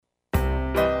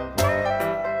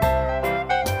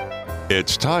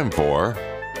It's time for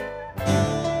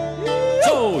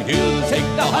So you'll take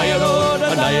the high road,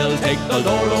 and I'll take the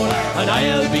low road, and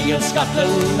I'll be in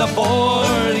Scotland afore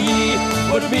ye.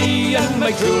 But me and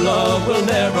my true love will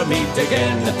never meet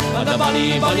again on the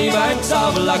bonny, bonny banks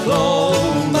of Loch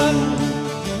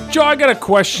Lomond. Joe, I got a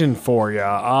question for you.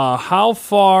 How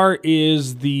far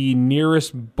is the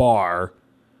nearest bar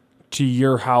to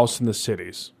your house in the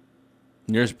cities?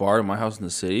 Nearest bar to my house in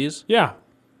the cities? Yeah.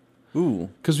 Ooh.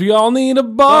 Because we all need a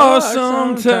bar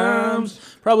sometimes.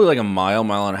 Probably like a mile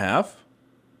and a half.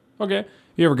 Okay.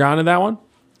 You ever gone to that one?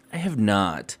 I have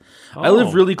not. I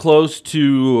live really close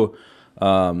to the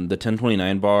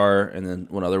 1029 bar and then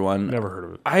one other one. Never heard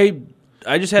of it.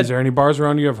 I just had Is there any bars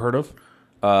around you I've heard of?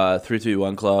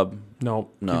 331 Club. No.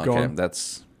 No, Keep going. okay.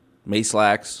 That's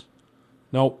Mayslax.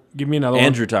 Nope. Give me another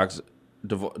Andrew talks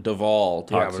Duvall one.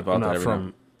 talks about that every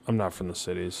now. I'm not from the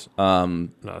cities. Not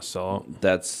a sellout.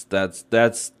 That's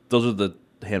those are the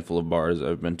handful of bars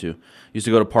I've been to. Used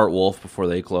to go to Part Wolf before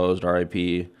they closed,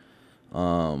 RIP.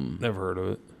 Never heard of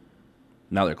it.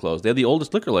 Now they're closed. They have the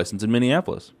oldest liquor license in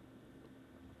Minneapolis,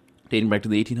 dating back to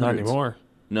the 1800s. Not anymore.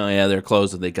 No, yeah, they're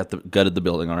closed and they gutted the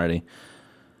building already.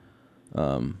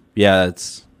 Yeah,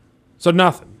 it's So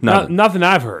nothing. Nothing. Nothing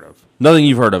I've heard of. nothing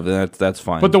you've heard of. That's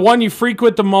fine. But the one you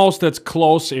frequent the most that's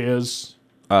close is...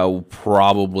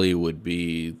 probably would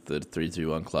be the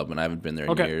 331 Club, and I haven't been there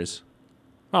in Okay. years.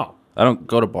 Oh. I don't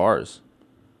go to bars.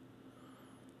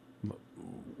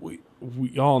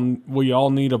 We all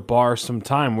need a bar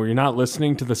sometime. Were you not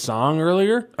listening to the song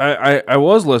earlier? I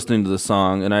was listening to the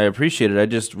song and I appreciate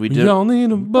it. We all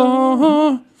need a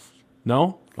bar.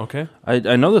 No? Okay. I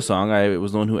know the song. I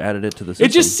was the one who added it to the system.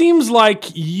 It just seems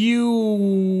like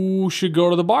you should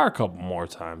go to the bar a couple more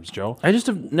times, Joe. I just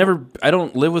have never. I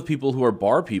don't live with people who are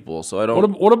bar people, so I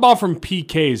don't. What about from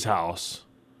PK's house?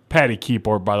 Patty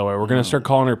Keyport, by the way. We're going to start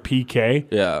calling her PK.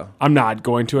 Yeah. I'm not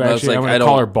going to, it's actually. like, I'm I going to don't-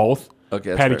 call her both.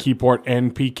 Okay, that's Patty fair. Keyport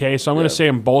and PK. So I'm going to say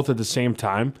them both at the same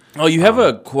time. Oh, you have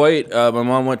a quite. My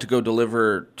mom went to go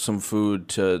deliver some food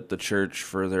to the church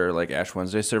for their like Ash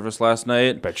Wednesday service last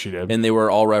night. Bet she did. And they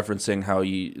were all referencing how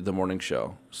the morning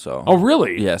show. So. Oh,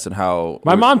 really? Yes, and how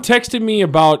My mom texted me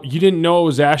about you didn't know it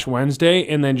was Ash Wednesday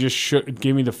and then just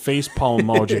gave me the face palm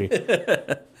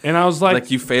emoji. And I was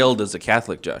like you failed as a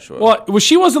Catholic, Joshua. well,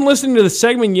 she wasn't listening to the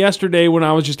segment yesterday when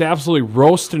I was just absolutely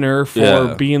roasting her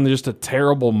for being just a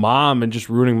terrible mom and just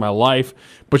ruining my life.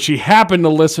 But she happened to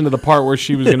listen to the part where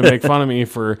she was going to make fun of me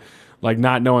for like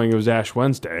not knowing it was Ash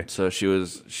Wednesday. So she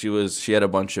had a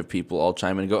bunch of people all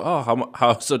chime in and go, oh,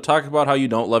 how so talk about how you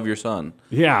don't love your son.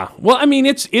 Yeah. Well, I mean,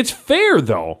 it's fair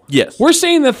though. Yes. We're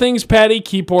saying the things Patty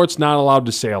Keyport's not allowed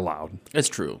to say aloud. It's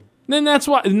true. Then that's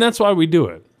why we do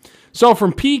it. So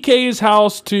from PK's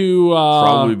house to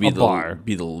Probably be a bar.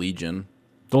 the Legion.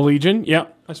 The Legion, yeah,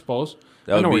 I suppose.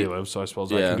 That I know would where be- you live, so I suppose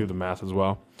I yeah. can do the math as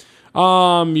well.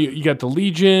 You got the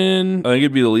Legion. I think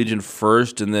it'd be the Legion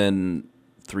first, and then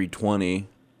 320,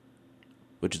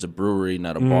 which is a brewery,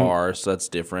 not a bar, so that's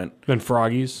different. Then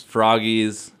Froggies.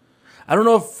 Froggies. I don't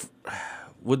know if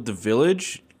would the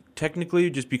Village technically,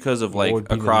 just because of like would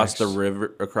be the across the next?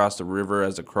 river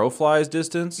as a crow flies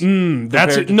distance. That's compared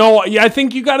it. No, yeah, I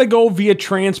think you got to go via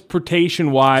transportation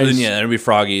wise. Then yeah, it'd be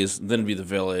Froggies. Then it'd be the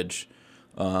Village.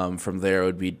 From there, it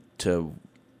would be to.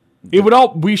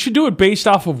 We should do it based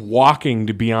off of walking.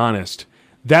 To be honest,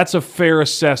 that's a fair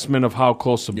assessment of how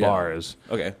close the bar is.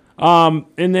 Okay.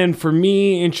 And then for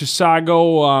me in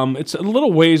Chisago, it's a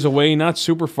little ways away, not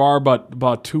super far, but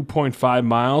about 2.5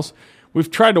 miles. We've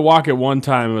tried to walk it one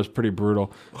time. It was pretty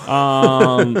brutal.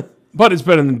 But it's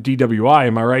better than DWI.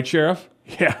 Am I right, Sheriff?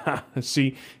 Yeah.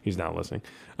 See, he's not listening.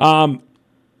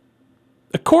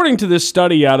 According to this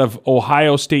study out of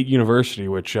Ohio State University,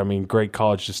 which, I mean, great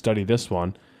college to study this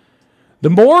one,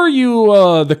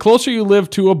 the closer you live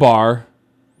to a bar,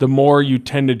 the more you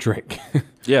tend to drink.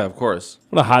 Yeah, of course.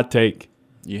 What a hot take.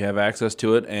 You have access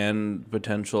to it and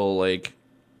potential like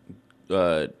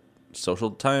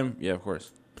social time. Yeah, of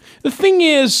course. The thing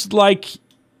is, like,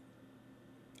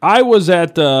 I was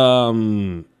at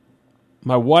my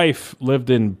wife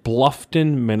lived in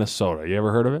Bluffton, Minnesota. You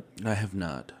ever heard of it? I have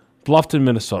not. Bluffton,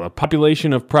 Minnesota.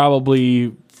 Population of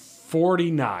probably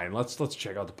 49. Let's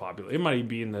check out the population. It might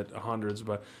be in the hundreds,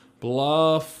 but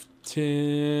Bluffton,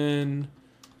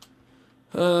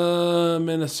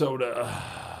 Minnesota.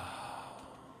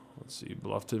 Let's see,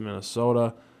 Bluffton,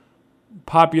 Minnesota.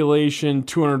 Population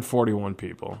 241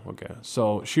 people. Okay,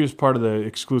 so she was part of the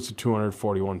exclusive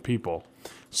 241 people.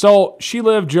 So she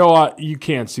lived, Joe. You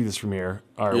can't see this from here,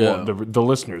 or well, the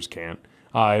listeners can't.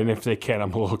 And if they can,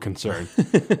 I'm a little concerned.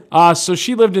 So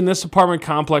she lived in this apartment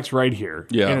complex right here.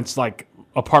 Yeah. And it's like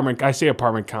apartment. I say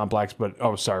apartment complex, but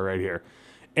right here,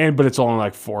 but it's only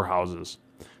like 4 houses.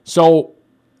 So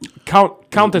count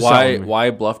this out.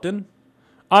 Why Bluffton?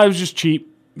 It was just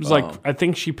cheap. It was like I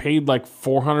think she paid like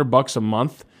 $400 a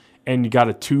month, and you got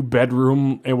a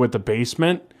 2-bedroom with a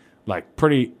basement. Like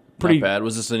pretty Not bad.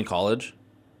 Was this in college?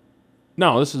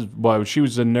 No, this is she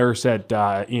was a nurse in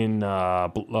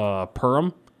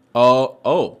Perham.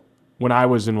 Oh. When I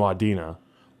was in Wadena.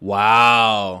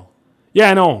 Wow.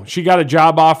 Yeah, I know. She got a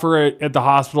job offer at the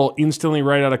hospital instantly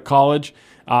right out of college.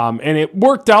 And it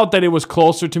worked out that it was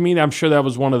closer to me. I'm sure that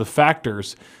was one of the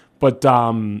factors. But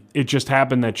it just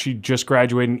happened that she just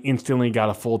graduated and instantly got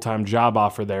a full-time job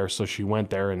offer there. So she went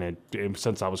there, and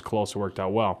since I was close, it worked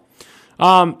out well.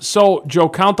 So, Joe,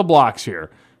 count the blocks here.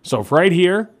 So, if right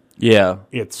here,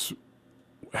 it's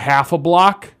half a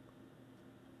block,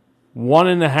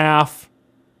 1.5,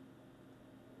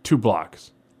 2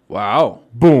 blocks. Wow.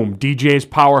 Boom. DJ's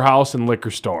Powerhouse and Liquor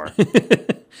Store.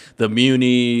 The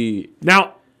Muni.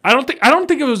 Now, I don't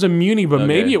think it was a Muni, but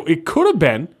maybe it could have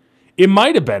been. It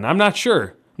might have been. I'm not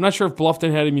sure. I'm not sure if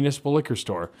Bluffton had a municipal liquor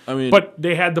store. But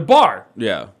they had the bar.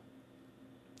 Yeah.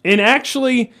 And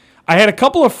actually, I had a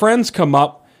couple of friends come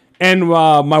up, and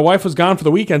my wife was gone for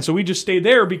the weekend, so we just stayed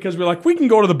there because we're like, we can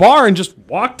go to the bar and just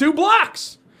walk 2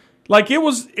 blocks. Like, it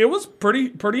was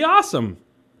pretty awesome.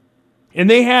 And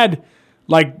they had,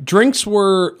 like, drinks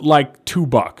were like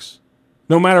 $2,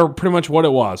 no matter pretty much what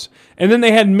it was. And then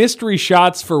they had mystery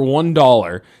shots for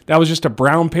 $1. That was just a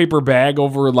brown paper bag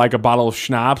over like a bottle of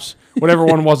schnapps, whatever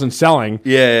one wasn't selling.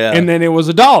 Yeah. And then it was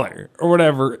 $1 or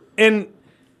whatever. And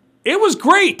it was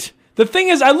great. The thing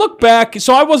is, I look back,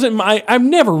 so I've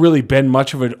never really been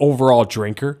much of an overall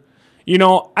drinker. You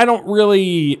know,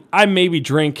 I maybe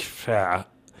drink a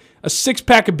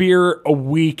 6-pack of beer a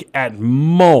week at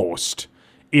most,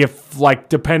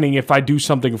 depending if I do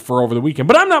something for over the weekend.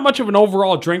 But I'm not much of an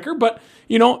overall drinker, but,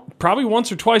 you know, probably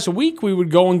once or twice a week we would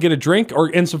go and get a drink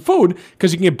and some food,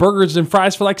 because you can get burgers and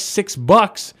fries for like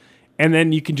 $6, and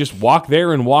then you can just walk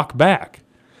there and walk back.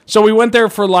 So we went there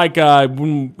for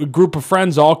when a group of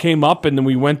friends all came up, and then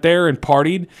we went there and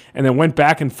partied, and then went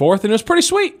back and forth, and it was pretty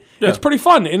sweet. Yeah. It's pretty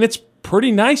fun, and it's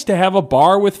pretty nice to have a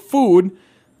bar with food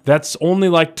that's only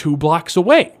like 2 blocks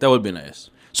away. That would be nice.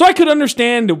 So I could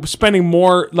understand spending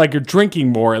more, or drinking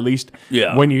more at least,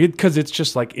 because it's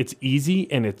just like it's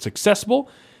easy and it's accessible.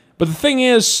 But the thing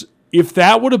is, if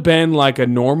that would have been like a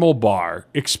normal bar,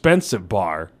 expensive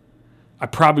bar, I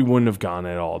probably wouldn't have gone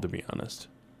at all, to be honest.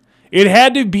 It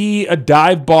had to be a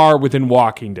dive bar within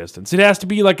walking distance. It has to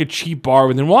be like a cheap bar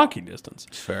within walking distance.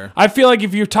 Fair. I feel like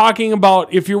if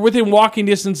you're within walking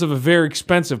distance of a very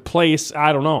expensive place,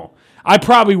 I don't know. I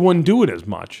probably wouldn't do it as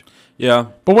much. Yeah.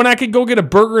 But when I could go get a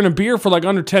burger and a beer for like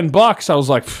under $10, I was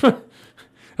like,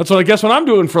 that's what I guess what I'm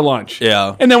doing for lunch.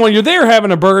 Yeah. And then when you're there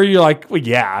having a burger, you're like, well,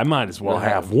 yeah, I might as well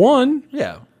have one.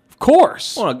 Yeah. Of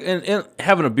course. Well, and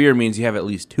having a beer means you have at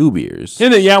least 2 beers.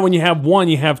 And then, when you have one,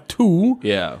 you have 2.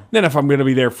 Yeah. Then if I'm going to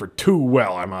be there for 2,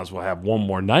 well, I might as well have one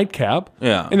more nightcap.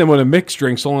 Yeah. And then when a mixed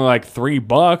drink's only like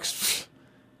 $3,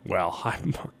 well,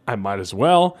 I might as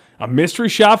well. A mystery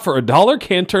shot for $1,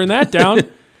 can't turn that down.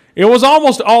 It was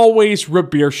almost always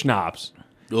root beer schnapps.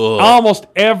 Ugh. Almost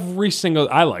every single...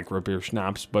 I like root beer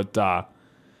schnapps, but...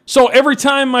 So every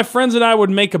time my friends and I would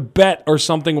make a bet or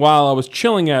something while I was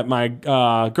chilling at my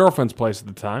girlfriend's place at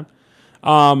the time,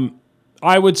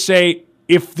 I would say,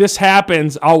 if this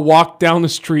happens, I'll walk down the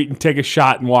street and take a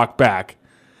shot and walk back.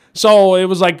 So it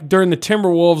was like during the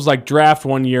Timberwolves draft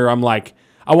one year, I'm like,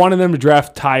 I wanted them to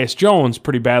draft Tyus Jones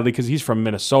pretty badly because he's from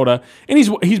Minnesota, and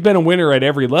he's been a winner at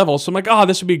every level. So I'm like, oh,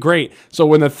 this would be great. So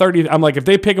when the 30th, I'm like, if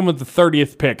they pick him with the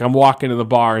 30th pick, I'm walking to the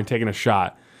bar and taking a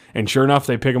shot. And sure enough,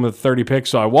 they pick him with the 30 pick.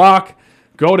 So I walk,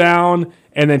 go down,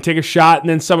 and then take a shot,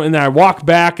 and then I walk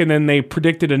back, and then they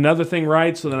predicted another thing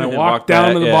right. So then I walk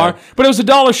down to the bar. But it was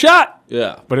 $1 shot.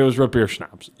 Yeah. But it was root beer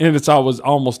schnapps. And it's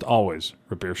almost always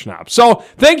root beer schnapps. So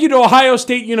thank you to Ohio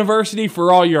State University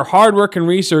for all your hard work and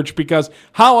research, because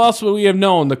how else would we have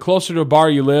known the closer to a bar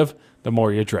you live, the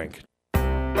more you drink?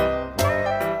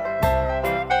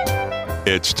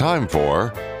 It's time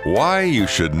for Why You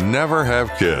Should Never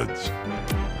Have Kids.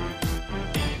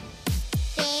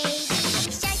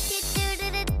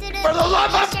 For the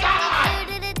love of God!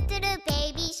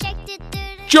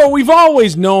 Joe, we've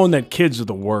always known that kids are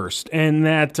the worst, and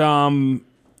that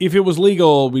if it was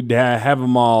legal, we'd have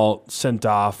them all sent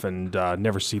off and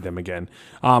never see them again.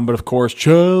 But of course,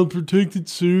 child protected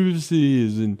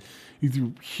services and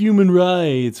human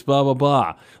rights, blah, blah,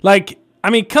 blah. I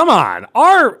mean, come on.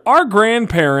 Our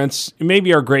grandparents,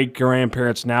 maybe our great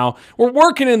grandparents now, were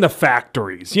working in the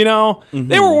factories, you know?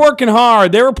 They were working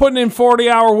hard. They were putting in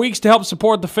 40-hour weeks to help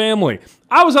support the family.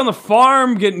 I was on the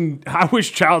farm I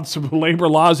wish child labor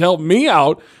laws helped me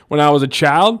out when I was a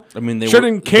child. I mean,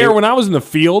 didn't care when I was in the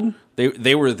field.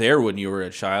 They were there when you were a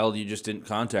child. You just didn't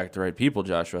contact the right people,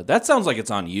 Joshua. That sounds like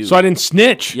it's on you. So I didn't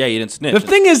snitch. Yeah, you didn't snitch. The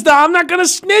thing is, though, I'm not going to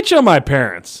snitch on my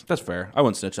parents. That's fair. I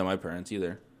wouldn't snitch on my parents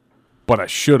either. But I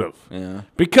should have. Yeah.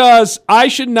 Because I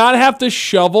should not have to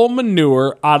shovel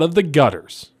manure out of the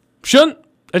gutters. Shouldn't.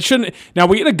 It shouldn't. Now,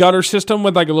 we had a gutter system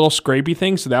with like a little scrapey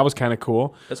thing, so that was kind of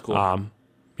cool. That's cool.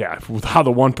 Yeah, with how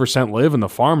the 1% live in the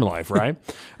farm life, right?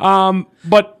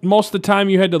 But most of the time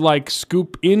you had to like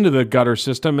scoop into the gutter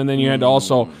system, and then you had to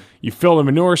also, you fill the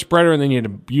manure spreader, and then you had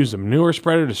to use the manure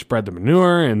spreader to spread the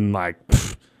manure, and like,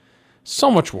 so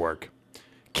much work.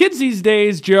 Kids these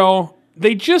days, Joe,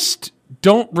 they just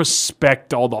don't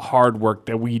respect all the hard work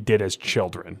that we did as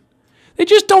children. They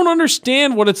just don't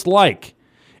understand what it's like.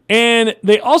 And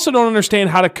they also don't understand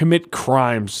how to commit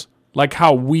crimes like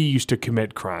how we used to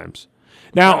commit crimes.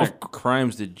 Now, What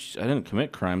crimes I didn't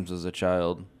commit crimes as a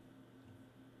child.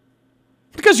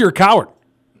 because you're a coward.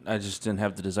 I just didn't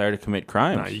have the desire to commit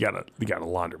crimes. You gotta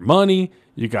launder money.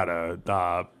 You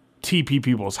gotta TP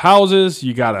people's houses.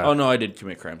 You gotta. Oh no, I did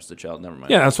commit crimes as a child. Never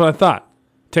mind. Yeah, that's what I thought.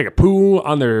 Take a poo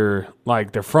on their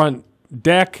front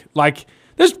deck. Like,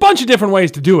 there's a bunch of different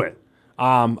ways to do it.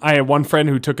 I had one friend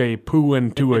who took a poo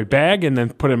into a bag and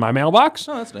then put it in my mailbox.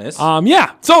 Oh, that's nice.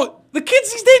 Yeah. So the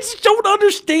kids these days just don't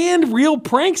understand real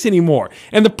pranks anymore.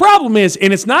 And the problem is,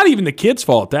 and it's not even the kid's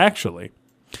fault, actually.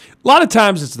 A lot of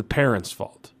times it's the parents'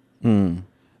 fault.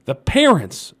 The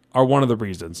parents are one of the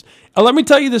reasons. Let me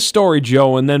tell you this story,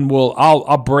 Joe, and then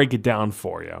I'll break it down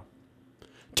for you.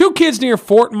 2 kids near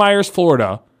Fort Myers,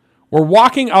 Florida, were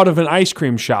walking out of an ice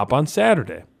cream shop on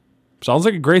Saturday. Sounds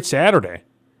like a great Saturday.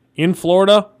 In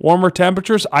Florida, warmer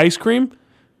temperatures, ice cream.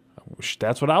 I wish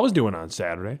that's what I was doing on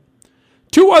Saturday.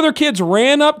 2 other kids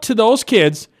ran up to those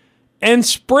kids and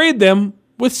sprayed them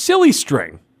with silly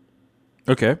string.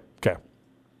 Okay.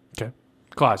 Okay.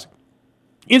 Classic.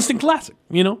 Instant classic,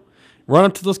 you know? Run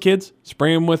up to those kids,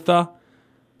 spray them with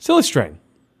silly string.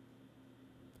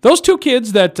 Those 2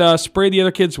 kids that sprayed the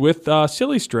other kids with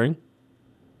silly string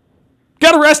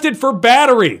got arrested for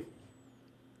battery.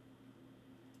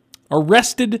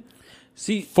 Arrested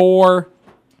for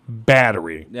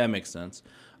battery. That makes sense.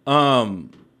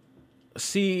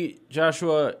 See,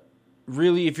 Joshua,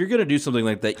 really, if you're gonna do something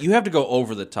like that, you have to go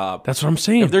over the top. That's what I'm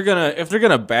saying. If they're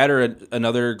gonna batter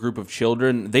another group of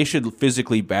children, they should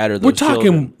physically batter those We're talking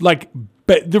children. like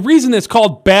the reason it's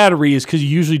called battery is because you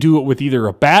usually do it with either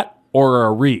a bat or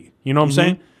a re. You know what I'm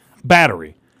saying?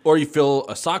 Battery. Or you fill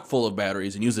a sock full of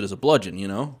batteries and use it as a bludgeon, you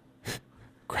know?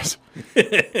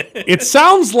 It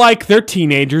sounds like they're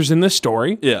teenagers in this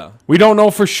story. Yeah. We don't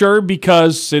know for sure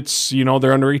because it's,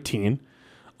 they're under 18.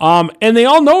 And they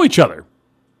all know each other.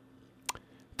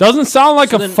 Doesn't sound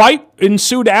like a fight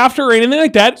ensued after or anything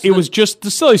like that. It was just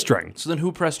the silly string. So then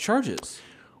who pressed charges?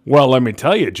 Well, let me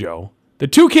tell you, Joe. The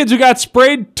 2 kids who got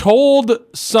sprayed told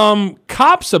some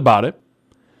cops about it.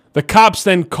 The cops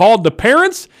then called the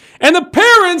parents, and the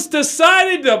parents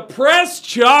decided to press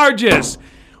charges.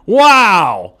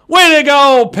 Wow. Way to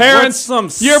go, parents.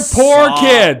 Your poor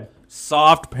kid.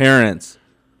 Soft parents.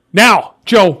 Now,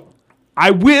 Joe,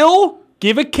 I will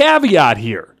give a caveat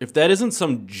here. If that isn't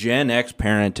some Gen X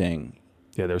parenting.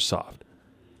 Yeah, they're soft.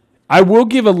 I will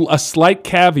give a slight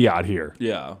caveat here.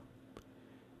 Yeah.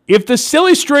 If the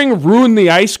silly string ruined the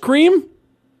ice cream,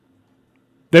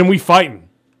 then we fighting.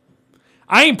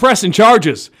 I ain't pressing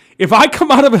charges. If I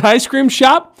come out of an ice cream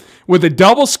shop with a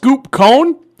double scoop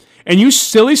cone and you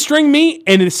silly string me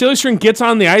and the silly string gets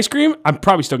on the ice cream, I'm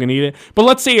probably still going to eat it. But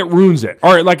let's say it ruins it.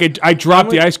 Or like I drop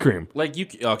the ice cream. Like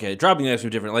dropping the ice cream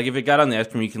is different. Like if it got on the ice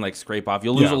cream, you can like scrape off.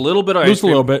 You'll lose a little bit of ice cream. Lose a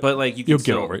little bit. But like you'll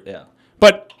get over it. Yeah.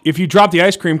 But if you drop the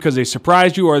ice cream because they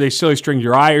surprised you or they silly stringed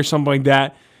your eye or something like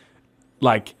that,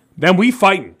 like then we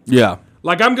fighting. Yeah.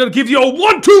 Like I'm going to give you a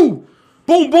 1-2.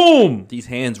 Boom, boom. These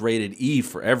hands rated E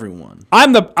for everyone.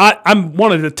 I'm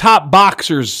one of the top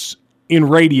boxers in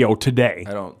radio today.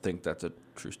 I don't think that's a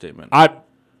true statement.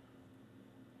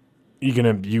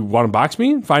 You want to box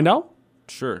me and find out?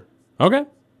 Sure. Okay.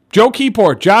 Joe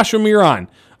Keyport, Joshua Miron,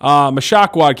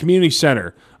 Mashawquod Community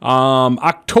Center,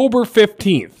 October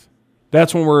 15th.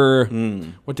 That's when we're.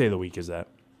 What day of the week is that?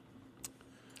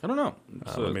 I don't know.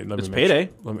 It's me payday.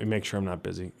 Let me make sure I'm not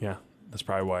busy. Yeah, that's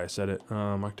probably why I said it.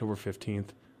 October 15th.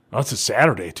 Oh, it's a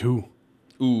Saturday too.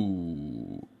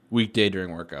 Ooh. Weekday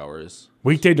during work hours.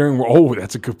 Weekday during. Oh,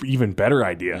 that's a good, even better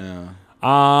idea.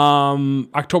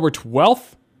 October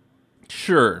 12th?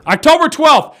 Sure. October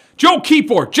 12th, Joe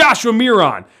Keefer, Joshua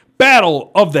Miron,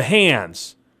 Battle of the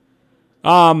Hands. We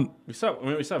saw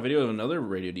a video of another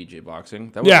radio DJ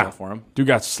boxing. That was well for him. Dude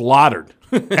got slaughtered.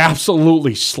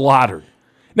 Absolutely slaughtered.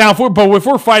 Now, if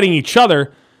we're fighting each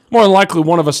other, more than likely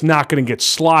one of us not going to get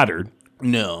slaughtered.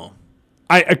 No.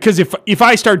 Because if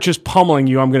I start just pummeling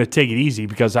you, I'm going to take it easy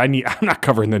because I'm not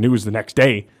covering the news the next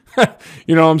day.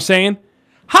 You know what I'm saying?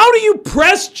 How do you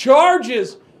press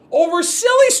charges over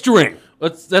silly string?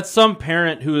 That's some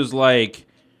parent who is like,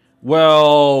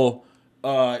 well,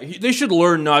 they should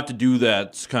learn not to do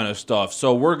that kind of stuff.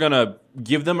 So we're going to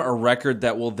give them a record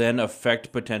that will then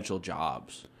affect potential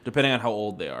jobs, depending on how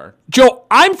old they are. Joe,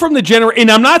 I'm from the generation,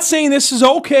 and I'm not saying this is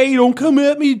okay. Don't come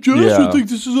at me, Josh. I think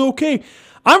this is okay.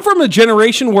 I'm from the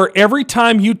generation where every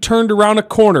time you turned around a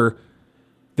corner,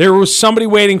 there was somebody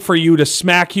waiting for you to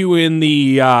smack you in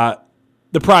the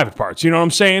private parts. You know what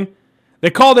I'm saying?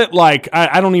 They called it like,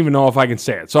 I don't even know if I can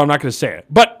say it, so I'm not going to say it.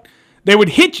 But they would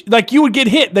hit, like you would get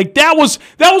hit. Like that was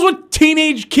what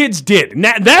teenage kids did. And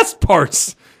that's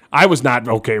parts I was not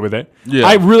okay with it. Yeah.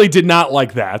 I really did not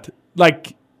like that.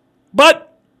 Like,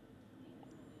 but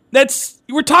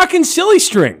we're talking silly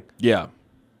string. Yeah.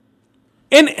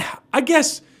 And I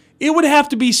guess it would have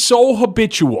to be so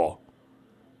habitual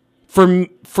for me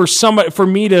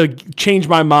to change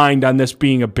my mind on this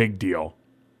being a big deal.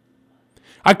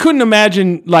 I couldn't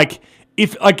imagine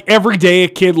if every day a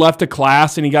kid left a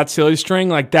class and he got silly string,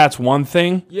 that's one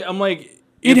thing. Yeah, I'm like,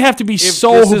 it'd have to be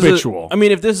so habitual.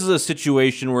 If this is a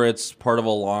situation where it's part of a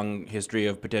long history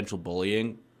of potential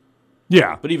bullying.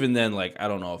 Yeah. But even then, I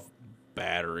don't know if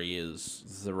battery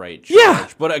is the right charge. Yeah.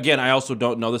 But again, I also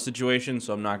don't know the situation,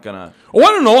 so I'm not gonna. Oh, I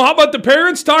don't know. How about the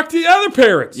parents talk to the other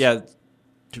parents? Yeah.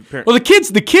 Well,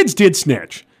 the kids did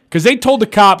snitch because they told the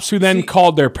cops, who then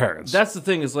called their parents. That's the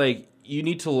thing is you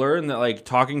need to learn that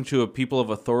talking to a people of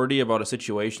authority about a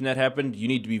situation that happened, you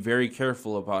need to be very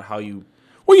careful about how you.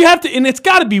 Well, you have to, and it's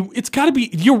got to be.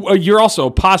 You're also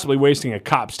possibly wasting a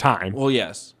cop's time. Well,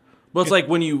 yes. But it's like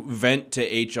when you vent to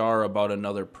HR about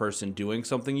another person doing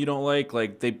something you don't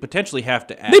like they potentially have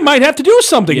to act. They might have to do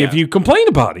something if you complain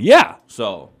about it, yeah.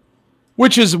 So.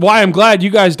 Which is why I'm glad you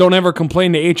guys don't ever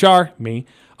complain to HR,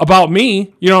 about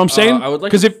me. You know what I'm saying? I would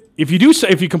like because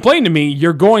if you complain to me,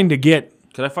 you're going to get.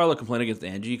 Could I file a complaint against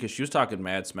Angie? Because she was talking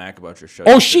mad smack about your show.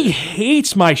 Oh, she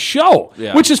hates my show,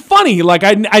 yeah. Which is funny.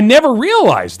 I never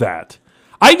realized that.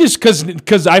 I just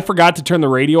because I forgot to turn the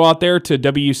radio out there to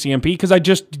WCMP because I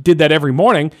just did that every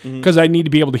morning because I need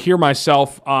to be able to hear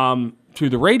myself through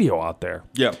the radio out there.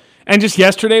 Yeah. And just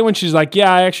yesterday when she's like,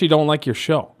 "Yeah, I actually don't like your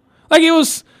show." It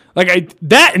was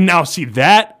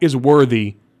that is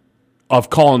worthy of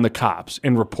calling the cops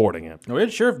and reporting it. We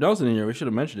had Sheriff Nelson in here. We should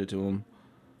have mentioned it to him.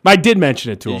 I did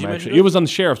mention it to him actually. It was on the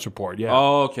sheriff's report. Yeah.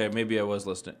 Oh, okay. Maybe I was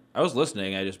listening. I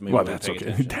just maybe. Well, that's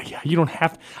okay. Yeah, you don't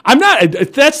have. I'm not.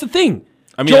 That's the thing.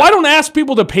 Joe, I don't ask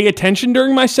people to pay attention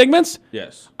during my segments.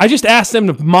 Yes. I just ask them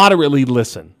to moderately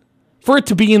listen, for it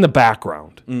to be in the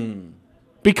background.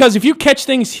 Because if you catch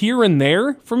things here and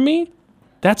there from me,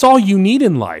 that's all you need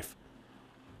in life.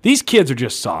 These kids are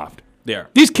just soft. Yeah.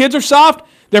 These kids are soft.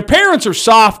 Their parents are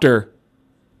softer.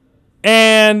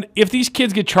 And if these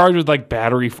kids get charged with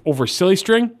battery over silly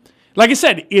string, like I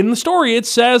said, in the story it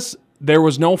says there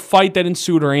was no fight that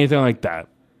ensued or anything like that.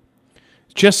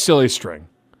 Just silly string.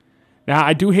 Now,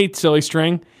 I do hate silly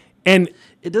string, and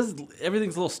it does.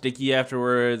 Everything's a little sticky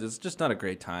afterwards. It's just not a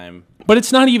great time. But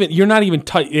it's not even. You're not even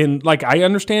I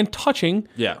understand touching.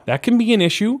 Yeah, that can be an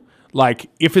issue.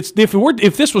 If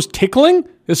this was tickling,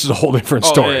 this is a whole different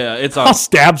story. Yeah, I'll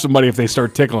stab somebody if they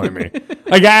start tickling me.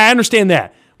 I understand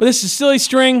that, but this is silly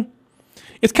string.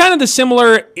 It's kind of the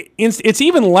similar. It's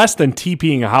even less than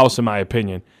TPing a house, in my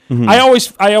opinion. Mm-hmm.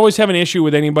 I always have an issue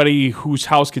with anybody whose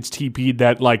house gets TP'd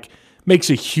that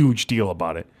makes a huge deal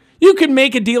about it. You can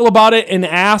make a deal about it and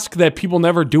ask that people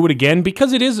never do it again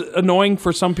because it is annoying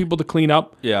for some people to clean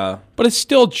up. Yeah. But it's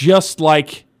still just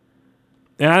and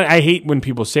I hate when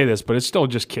people say this, but it's still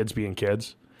just kids being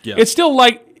kids. Yeah. It's still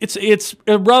it's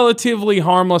a relatively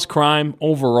harmless crime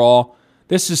overall.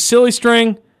 This is silly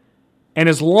string, and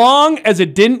as long as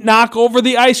it didn't knock over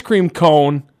the ice cream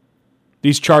cone,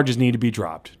 these charges need to be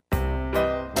dropped.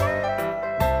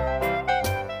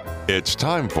 It's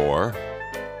time for...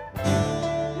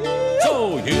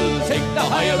 So you'll take the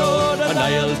higher road, and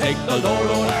I'll take the low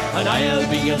road, and I'll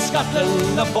be in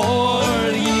Scotland afore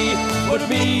ye. But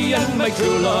me and my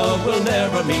true love will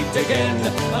never meet again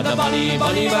on the bonny,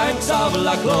 bonny banks of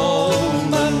Loch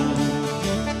Lomond.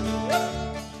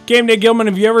 Game Day Gilman,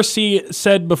 have you ever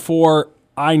said before,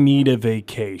 I need a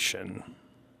vacation?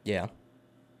 Yeah.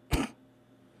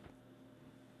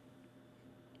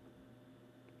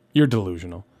 You're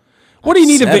delusional. What do you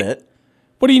need Said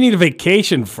What do you need a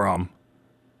vacation from?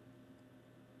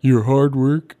 Your hard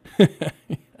work.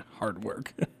 Hard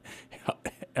work.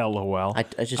 LOL. I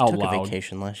just Out took loud. a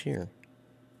vacation last year.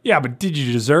 Yeah, but did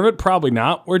you deserve it? Probably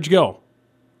not. Where'd you go?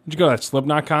 Where'd you go to that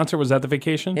Slipknot concert? Was that the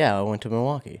vacation? Yeah, I went to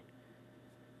Milwaukee.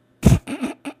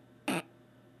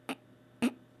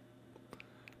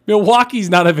 Milwaukee's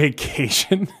not a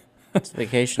vacation. It's a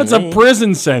vacation. That's to a me.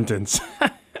 prison sentence.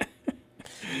 Not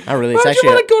really. Why It's would you actually.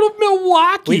 want to go to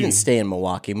Milwaukee? We didn't stay in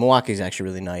Milwaukee. Milwaukee's actually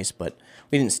really nice, but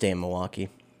we didn't stay in Milwaukee.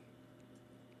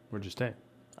 Where'd you stay?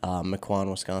 McQuan,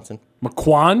 Wisconsin.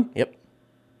 McQuan? Yep.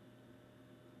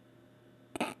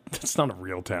 That's not a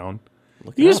real town.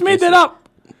 Look You it just up. made that up.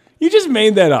 You just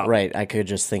made that up. Right. I could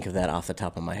just think of that off the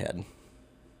top of my head.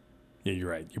 Yeah, you're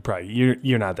right.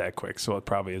 You're not that quick, so it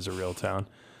probably is a real town.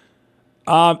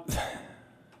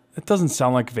 It doesn't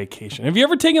sound like a vacation. Have you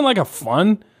ever taken like a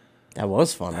fun? That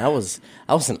was fun. That was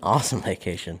an awesome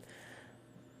vacation.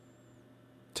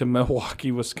 To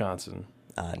Milwaukee, Wisconsin.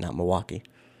 Not Milwaukee.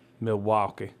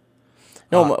 Milwaukee.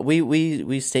 No,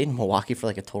 we stayed in Milwaukee for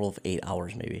like a total of 8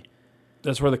 hours, maybe.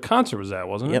 That's where the concert was at,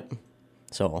 wasn't it? Yep.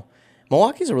 So,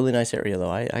 Milwaukee's a really nice area, though.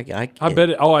 I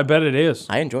bet it is.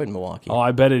 I enjoyed Milwaukee. Oh,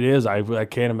 I bet it is. I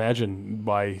can't imagine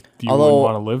why you Although- wouldn't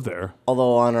want to live there.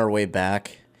 Although on our way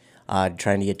back,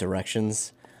 trying to get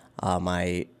directions,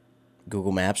 my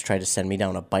Google Maps tried to send me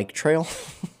down a bike trail.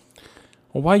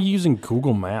 Well, why are you using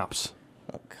Google Maps?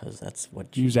 Because that's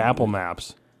what you Use Apple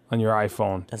Maps on your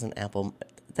iPhone. doesn't Apple.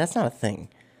 That's not a thing.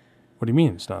 What do you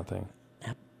mean it's not a thing?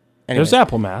 Anyways, There's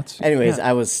Apple Maps. Anyways, Yeah.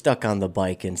 I was stuck on the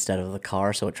bike instead of the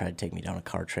car, so it tried to take me down a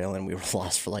car trail, and we were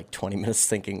lost for like 20 minutes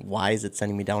thinking, why is it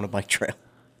sending me down a bike trail?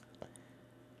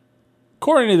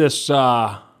 According to this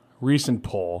recent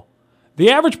poll, the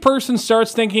average person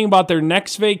starts thinking about their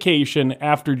next vacation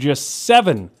after just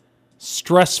 7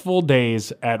 stressful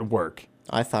days at work.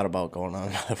 I thought about going on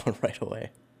another one right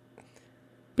away.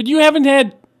 But you haven't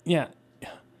had, yeah.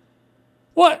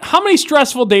 What? How many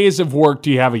stressful days of work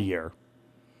do you have a year?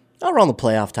 Around the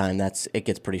playoff time, it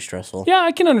gets pretty stressful. Yeah,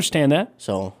 I can understand that.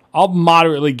 So I'll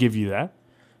moderately give you that.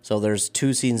 there's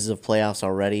 2 seasons of playoffs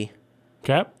already.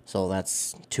 Okay. So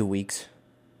that's 2 weeks.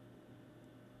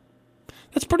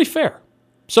 That's pretty fair.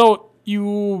 So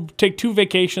you take 2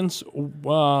 vacations,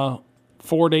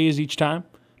 4 days each time,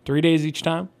 3 days each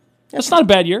time. That's not a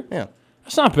bad year. Yeah.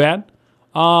 That's not bad.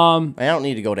 I don't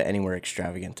need to go to anywhere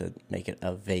extravagant to make it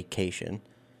a vacation.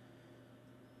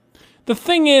 The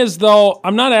thing is, though,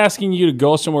 I'm not asking you to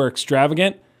go somewhere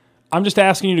extravagant. I'm just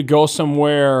asking you to go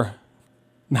somewhere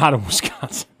not in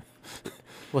Wisconsin.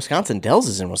 Wisconsin Dells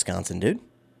is in Wisconsin, dude.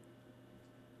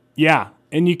 Yeah.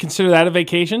 And you consider that a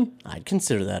vacation? I'd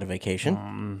consider that a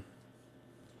vacation.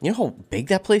 You know how big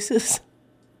that place is?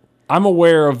 I'm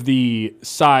aware of the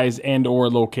size and or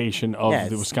location of Yeah, the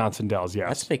it's- Wisconsin Dells, yes.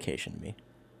 That's vacation to me.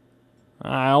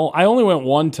 I only went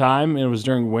one time, and it was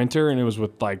during winter, and it was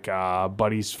with, like,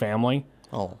 buddy's family.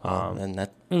 Oh, well, then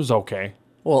that. It was okay.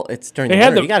 Well, it's during They the had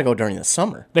winter. the- You got to go during the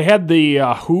summer. They had the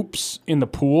hoops in the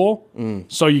pool,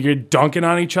 so you could dunking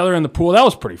on each other in the pool. That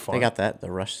was pretty fun. They got that at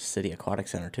the Rush City Aquatic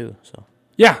Center too. So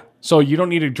Yeah, so you don't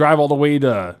need to drive all the way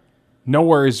to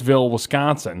Nowheresville,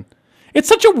 Wisconsin. It's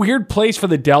such a weird place for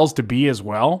the Dells to be as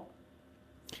well.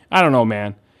 I don't know,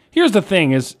 man. Here's the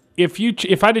thing: is if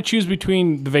I had to choose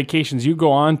between the vacations you go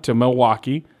on to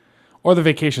Milwaukee or the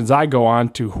vacations I go on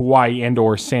to Hawaii and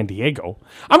or San Diego,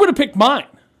 I'm going to pick mine.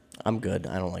 I'm good.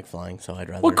 I don't like flying, so I'd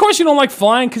rather Well, of course you don't like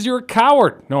flying because you're a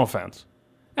coward. No offense.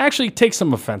 Actually, take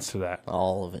some offense to that.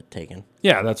 all of it taken.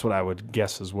 Yeah, that's what I would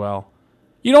guess as well.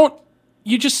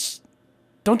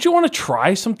 Don't you want to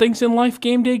try some things in life,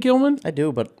 Game Day Gilman? I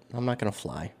do, but I'm not gonna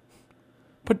fly.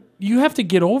 But you have to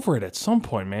get over it at some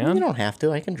point, man. You don't have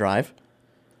to. I can drive.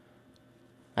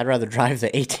 I'd rather drive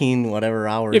the 18 whatever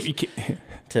hours If you can,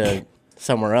 to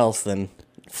somewhere else than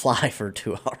fly for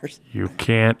 2 hours. you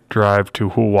can't drive to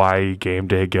Hawaii, Game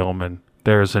Day Gilman.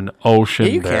 There's an ocean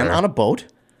Yeah, you can on a boat.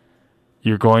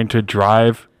 You're going to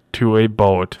drive to a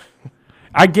boat.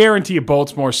 I guarantee a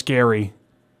boat's more scary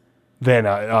than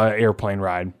an airplane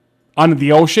ride. On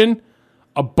the ocean,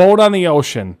 a boat on the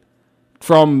ocean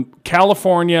from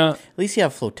California. At least you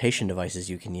have flotation devices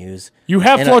you can use. You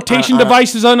have And flotation on a-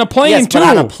 devices on a plane, Yes, too.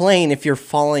 but on a plane, if you're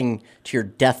falling to your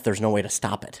death, there's no way to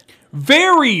stop it.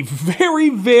 Very, very,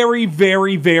 very,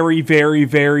 very, very, very,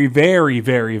 very, very,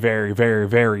 very, very, very,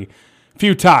 very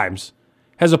few times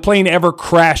has a plane ever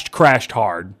crashed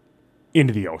hard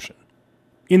into the ocean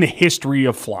in the history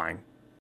of flying.